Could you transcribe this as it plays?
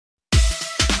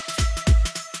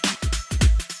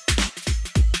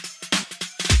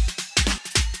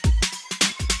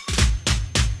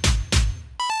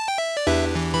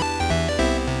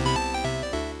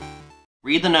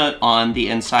Read the note on the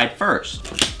inside first.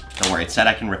 Don't worry, it said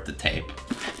I can rip the tape.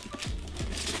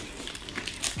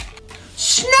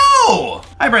 Snow!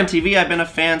 Hi Brent TV, I've been a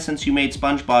fan since you made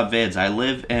SpongeBob vids. I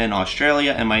live in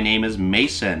Australia and my name is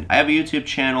Mason. I have a YouTube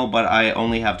channel, but I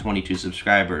only have 22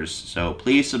 subscribers, so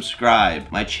please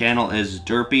subscribe. My channel is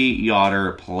Derpy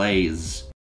Yotter Plays.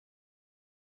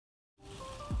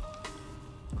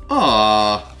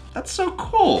 Aww, that's so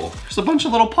cool. There's a bunch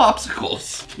of little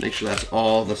popsicles. Make sure that's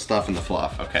all the stuff in the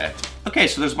fluff, okay. Okay,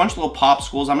 so there's a bunch of little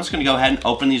popsicles. I'm just gonna go ahead and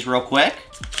open these real quick.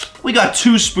 We got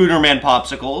 2 Spooderman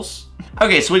popsicles.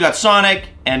 Okay, so we got Sonic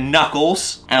and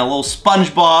Knuckles and a little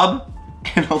SpongeBob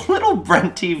and a little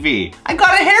Brent TV. I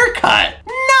got a haircut,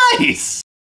 nice!